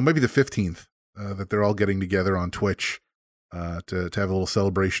or maybe the 15th that they're all getting together on Twitch to have a little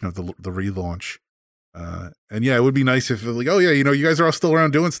celebration of the relaunch. And yeah, it would be nice if like, oh yeah, you guys are all still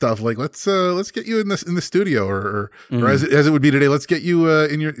around doing stuff. Like let's get you in the studio or as it would be today. Let's get you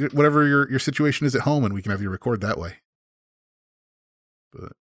in your whatever your situation is at home, and we can have you record that way.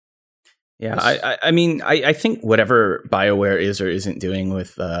 But yeah, I mean, I think whatever BioWare is or isn't doing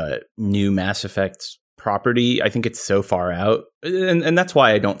with new Mass Effect property, I think it's so far out, and that's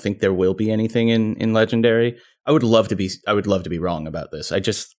why I don't think there will be anything in Legendary. I would love to be wrong about this. I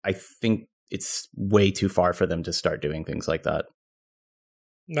think it's way too far for them to start doing things like that.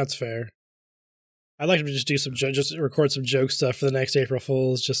 That's fair. I'd like to just do just record some joke stuff for the next April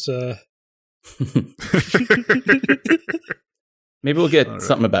Fools. Just maybe we'll get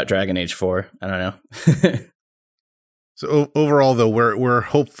something about Dragon Age 4. I don't know. So overall, though, we're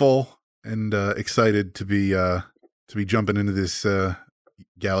hopeful and excited to be jumping into this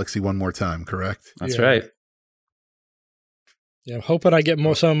galaxy one more time. Correct? That's right. Yeah, I'm hoping I get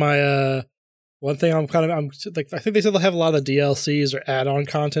some of my. One thing I'm like, I think they said they'll have a lot of the DLCs or add-on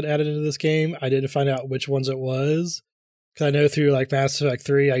content added into this game. I didn't find out which ones it was, because I know through like Mass Effect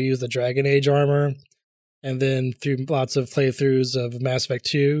 3, I used the Dragon Age armor. And then through lots of playthroughs of Mass Effect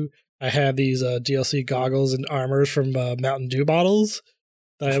 2, I had these DLC goggles and armors from Mountain Dew bottles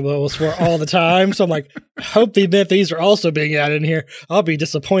that I almost wore all the time. So I'm like, I hope these are also being added in here. I'll be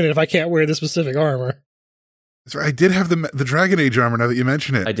disappointed if I can't wear this specific armor. That's right. I did have the Dragon Age armor now that you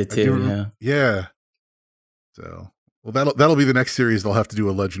mention it. I did too, yeah. So, well, that'll be the next series they'll have to do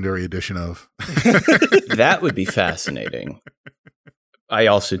a Legendary edition of. That would be fascinating. I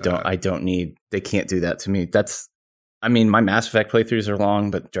also they can't do that to me. My Mass Effect playthroughs are long,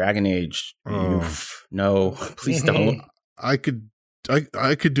 but Dragon Age, no, please don't. I could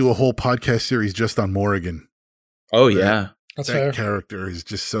do a whole podcast series just on Morrigan. Oh yeah. That's that fair. Character is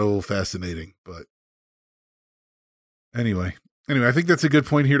just so fascinating, but anyway, I think that's a good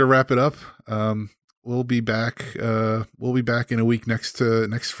point here to wrap it up. We'll be back in a week next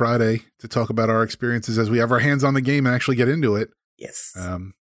Friday to talk about our experiences as we have our hands on the game and actually get into it. Yes.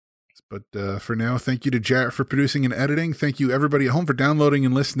 But for now, thank you to Jarrett for producing and editing. Thank you everybody at home for downloading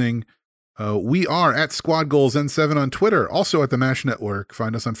and listening. We are at Squad Goals N7 on Twitter, also at the MASH Network.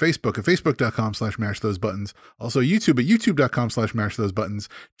 Find us on Facebook at facebook.com/mashthosebuttons. Also YouTube at youtube.com/mashthosebuttons.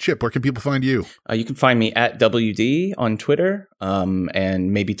 Chip, where can people find you? You can find me at WD on Twitter,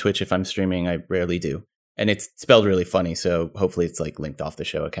 and maybe Twitch if I'm streaming. I rarely do. And it's spelled really funny, so hopefully it's like linked off the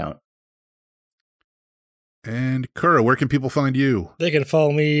show account. And Kura, where can people find you? They can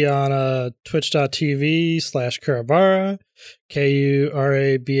follow me on twitch.tv/Kurabara,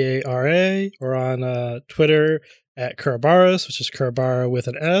 KURABARA, or on Twitter at Kurabaras, which is Kurabara with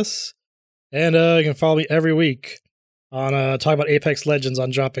an S. And you can follow me every week on talking about Apex Legends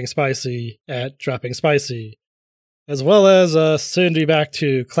on Dropping Spicy at Dropping Spicy. As well as soon to be back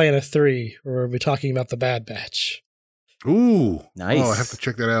to Clan of 3, where we'll be talking about the Bad Batch. Ooh. Nice. Oh, I have to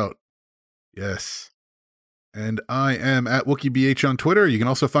check that out. Yes. And I am at WookieBH on Twitter. You can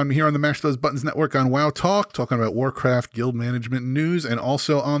also find me here on the Mash Those Buttons Network on WoW Talk, talking about Warcraft guild management and news, and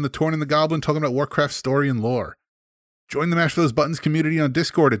also on the Torn and the Goblin, talking about Warcraft story and lore. Join the Mash Those Buttons community on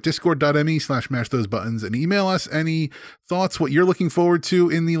Discord at discord.me/mashthosebuttons and email us any thoughts, what you're looking forward to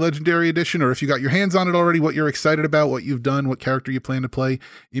in the Legendary Edition, or if you got your hands on it already, what you're excited about, what you've done, what character you plan to play.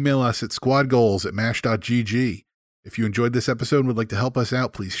 Email us at squadgoals@mash.gg. If you enjoyed this episode and would like to help us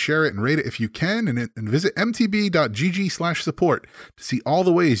out, please share it and rate it if you can, and visit mtb.gg/support to see all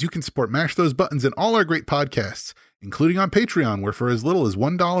the ways you can support Mash Those Buttons and all our great podcasts, including on Patreon, where for as little as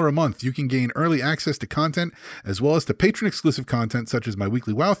 $1 a month, you can gain early access to content, as well as to patron-exclusive content, such as my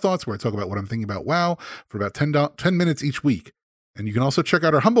weekly WoW Thoughts, where I talk about what I'm thinking about WoW for about 10 minutes each week. And you can also check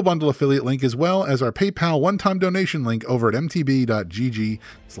out our Humble Bundle affiliate link, as well as our PayPal one-time donation link over at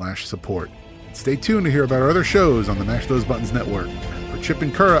mtb.gg/support. Stay tuned to hear about our other shows on the Mash Those Buttons Network. For Chip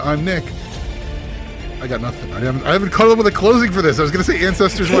and Kura, I'm Nick. I got nothing. I haven't caught up with a closing for this. I was going to say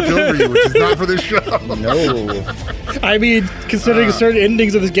Ancestors Watch Over You, which is not for this show. No. I mean, considering certain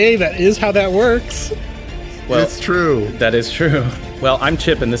endings of this game, that is how that works. Well, it's true. That is true. Well, I'm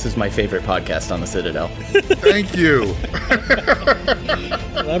Chip, and this is my favorite podcast on the Citadel. Thank you.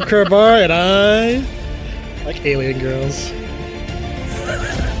 I'm Kurabar, and I like alien girls.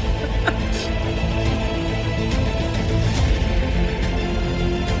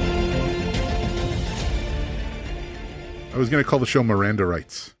 I was going to call the show Miranda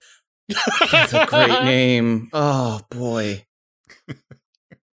Rights. That's a great name. Oh, boy.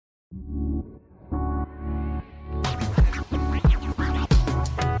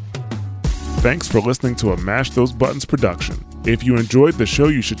 Thanks for listening to a Mash Those Buttons production. If you enjoyed the show,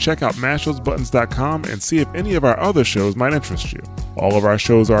 you should check out mashthosebuttons.com and see if any of our other shows might interest you. All of our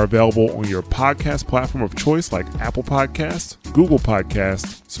shows are available on your podcast platform of choice like Apple Podcasts, Google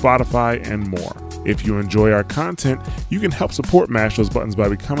Podcasts, Spotify, and more. If you enjoy our content, you can help support Mash Those Buttons by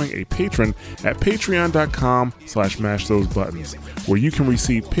becoming a patron at patreon.com/mashthosebuttons, where you can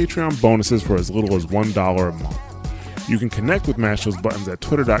receive Patreon bonuses for as little as $1 a month. You can connect with Mash Those Buttons at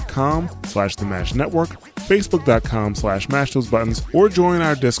twitter.com/The Mash Network, facebook.com/mashthosebuttons, or join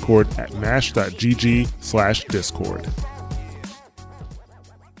our Discord at mash.gg/discord.